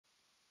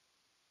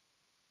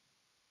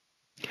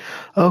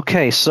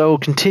Okay, so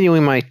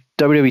continuing my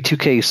WWE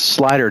 2K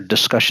slider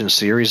discussion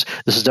series.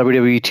 This is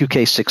WWE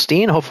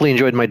 2K16. Hopefully, you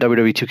enjoyed my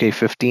WWE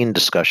 2K15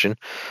 discussion.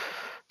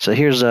 So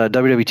here's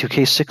WWE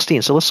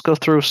 2K16. So let's go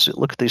through,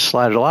 look at these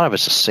sliders. A lot of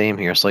it's the same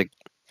here. It's like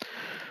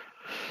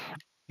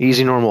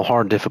easy, normal,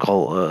 hard,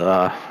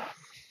 difficult,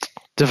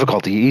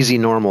 difficulty, easy,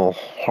 normal,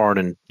 hard,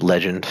 and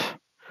legend.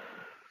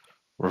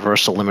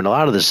 Reversal limit. A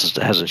lot of this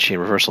hasn't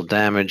changed. Reversal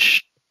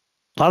damage.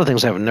 A lot of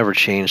things have never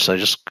changed. So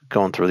just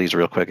going through these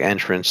real quick.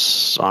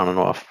 Entrance, on and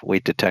off,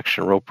 weight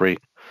detection, rope rate.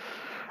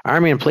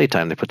 Iron Man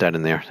playtime, they put that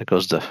in there. It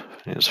goes to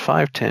it's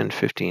 5, 10,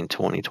 15,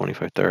 20,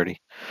 25, 30.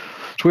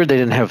 It's weird they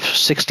didn't have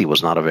 60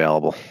 was not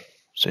available.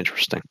 It's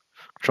interesting.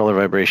 Controller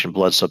vibration,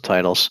 blood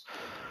subtitles.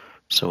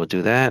 So we'll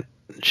do that.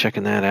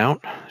 Checking that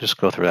out. Just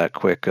go through that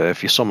quick.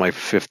 If you saw my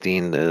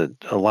 15, a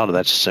lot of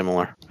that's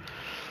similar.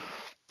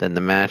 Then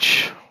the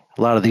match.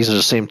 A lot of these are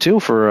the same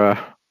too for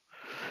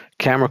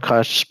camera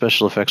cuts,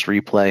 special effects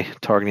replay,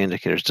 targeting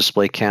indicators,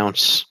 display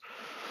counts.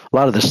 A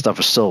lot of this stuff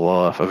is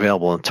still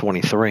available in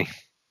 23.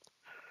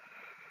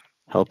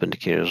 Help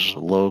indicators,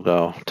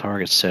 logo,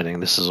 target setting.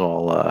 This is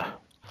all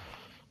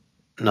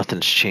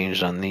nothing's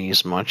changed on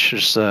these much.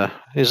 Just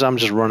I'm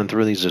just running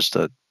through these just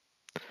to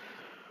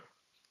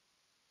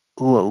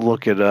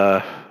look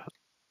at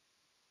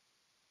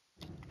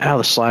how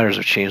the sliders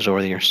have changed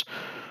over the years.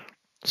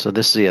 So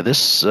this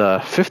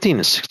 15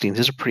 and 16,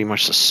 these are pretty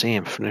much the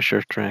same.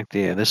 Finisher track.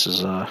 Yeah, this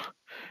is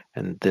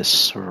and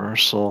this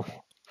reversal.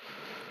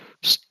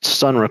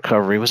 Stun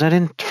recovery. Was that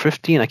in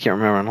 15? I can't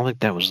remember. I don't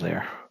think that was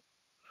there.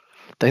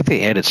 I think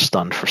they added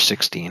stun for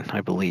 16,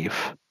 I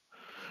believe.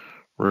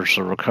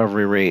 Reversal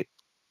recovery rate.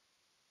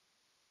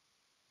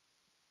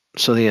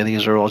 So yeah,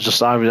 these are all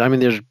just obvious. I mean,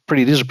 these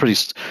are pretty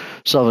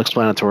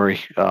self-explanatory.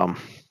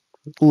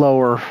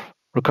 Lower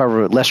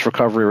recovery, less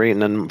recovery rate,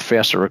 and then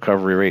faster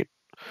recovery rate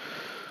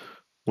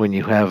when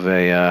you have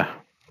a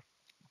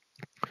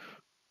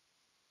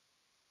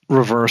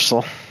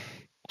reversal.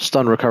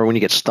 Stun recovery. When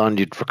you get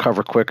stunned, you'd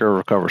recover quicker,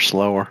 recover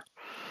slower.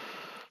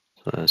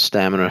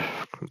 Stamina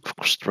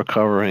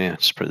recovery. Yeah,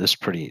 it's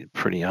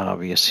pretty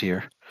obvious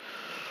here.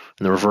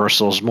 And the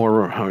reversals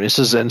more. It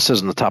says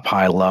in the top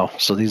high low.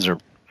 So these are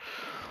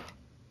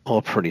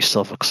all pretty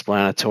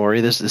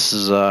self-explanatory. This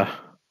is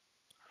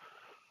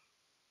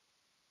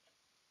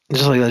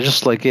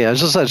just like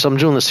so I'm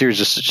doing the series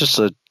just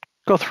to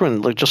go through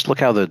and look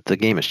how the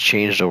game has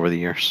changed over the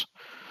years.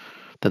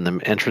 Then the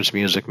entrance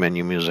music,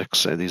 menu music.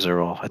 So these are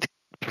all, I think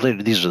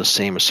these are the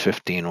same as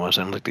 15 was.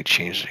 I don't think they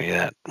changed any of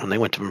that when they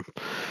went from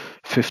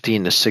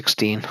 15 to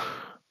 16.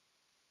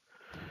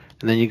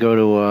 And then you go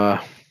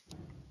to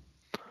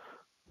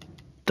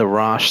the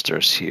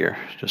rosters here.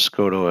 Just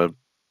go to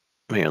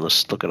here.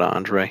 Let's look at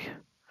Andre.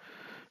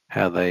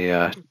 How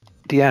they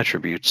the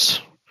attributes.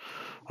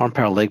 Arm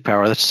power, leg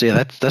power.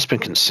 That's been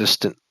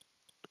consistent.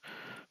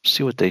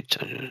 See what they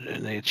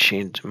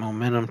changed.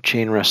 Momentum,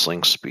 chain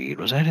wrestling speed.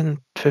 Was that in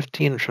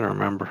 15? I'm trying to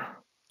remember.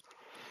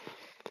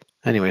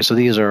 Anyway, so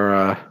these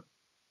are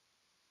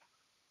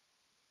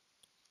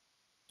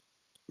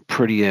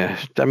pretty. I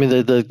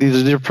mean,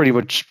 these are pretty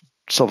much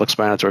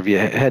self-explanatory. If you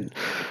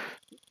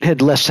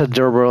had less head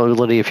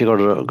durability, if you go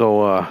to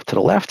the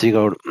left, you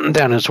go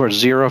down towards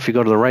 0. If you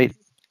go to the right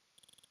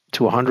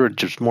to 100,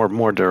 just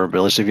more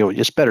durability. So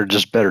it's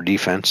better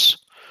defense.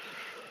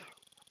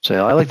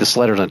 So I like the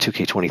sliders on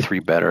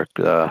 2K23 better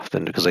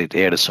than because they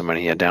added so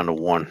many. Yeah, down to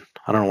 1.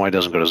 I don't know why it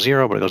doesn't go to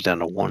 0, but it goes down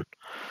to 1.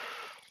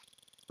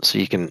 So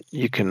you can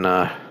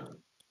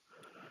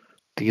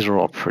these are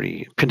all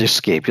pretty. Can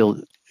escape.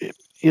 You'll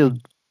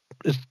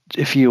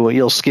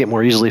escape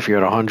more easily if you're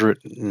at 100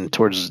 and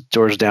towards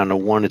down to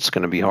 1. It's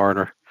going to be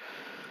harder. I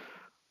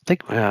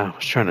think I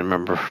was trying to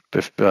remember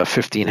if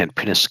 15 had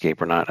pin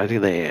escape or not. I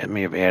think they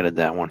may have added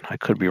that one. I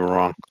could be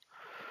wrong.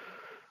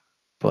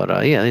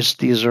 But yeah,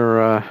 these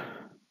are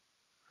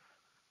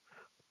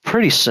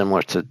pretty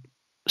similar to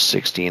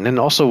 16, and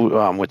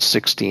also with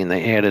 16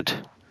 they added.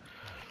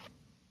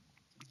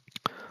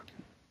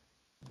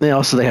 They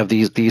have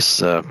these. This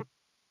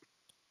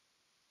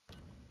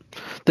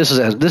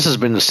has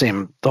been the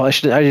same. I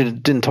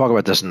didn't talk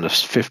about this in the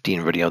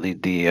 15 video.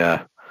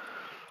 This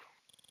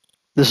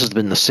has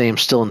been the same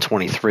still in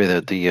 23.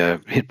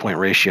 The hit point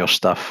ratio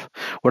stuff.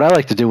 What I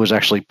like to do is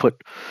actually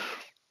put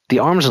the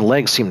arms and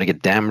legs seem to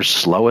get damaged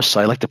slowest,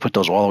 so I like to put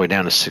those all the way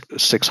down to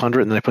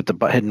 600, and then I put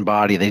the head and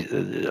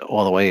body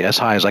all the way as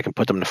high as I can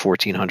put them to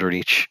 1400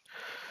 each.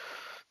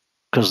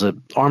 Because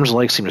the arms and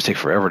legs seem to take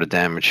forever to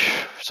damage,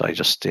 so I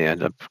just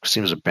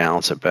seems to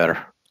balance it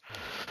better.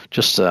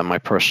 Just my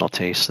personal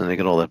taste, and they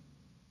get all the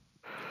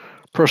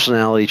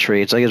personality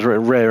traits. I guess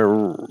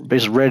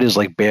red is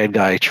like bad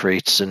guy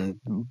traits, and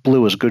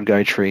blue is good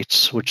guy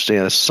traits, which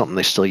that's something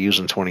they still use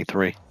in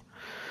 23.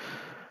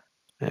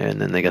 And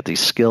then they got these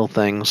skill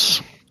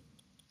things,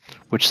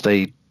 which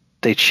they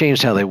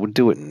changed how they would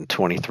do it in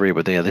 23,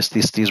 but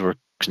these were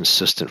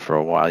consistent for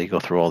a while. You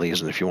go through all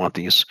these, and if you want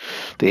the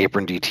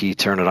apron DT,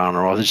 turn it on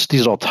or off.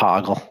 These all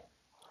toggle.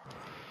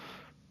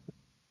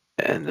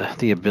 And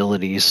the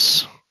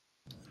abilities,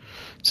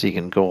 so you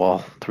can go all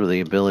through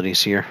the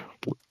abilities here.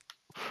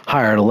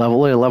 higher the level,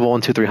 level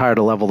 1, 2, 3, higher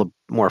the level, the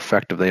more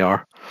effective they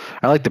are.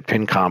 I like the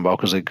pin combo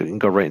because they can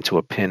go right into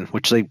a pin,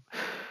 which they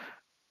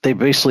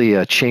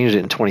basically changed it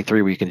in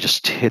 23 where you can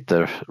just hit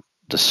the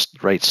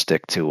right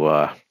stick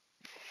to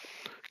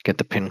get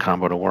the pin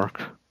combo to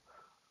work.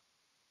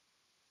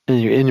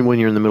 And when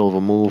you're in the middle of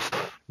a move,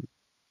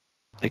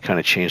 they kind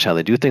of changed how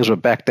they do things,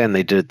 but back then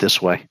they did it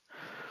this way.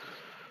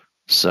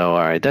 So all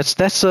right,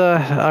 that's all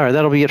right.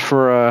 That'll be it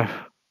for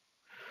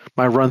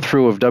my run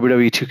through of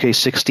WWE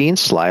 2K16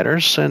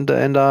 sliders, and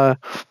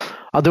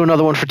I'll do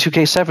another one for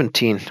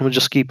 2K17. We'll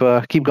just keep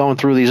going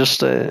through these. Just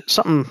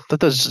something that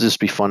does just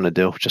be fun to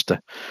do, just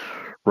to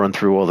run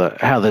through all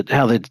how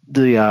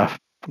the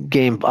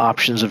game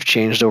options have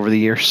changed over the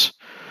years.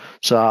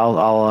 So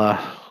I'll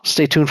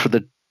stay tuned for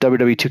the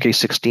WWE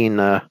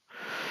 2K16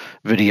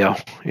 video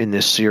in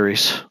this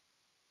series.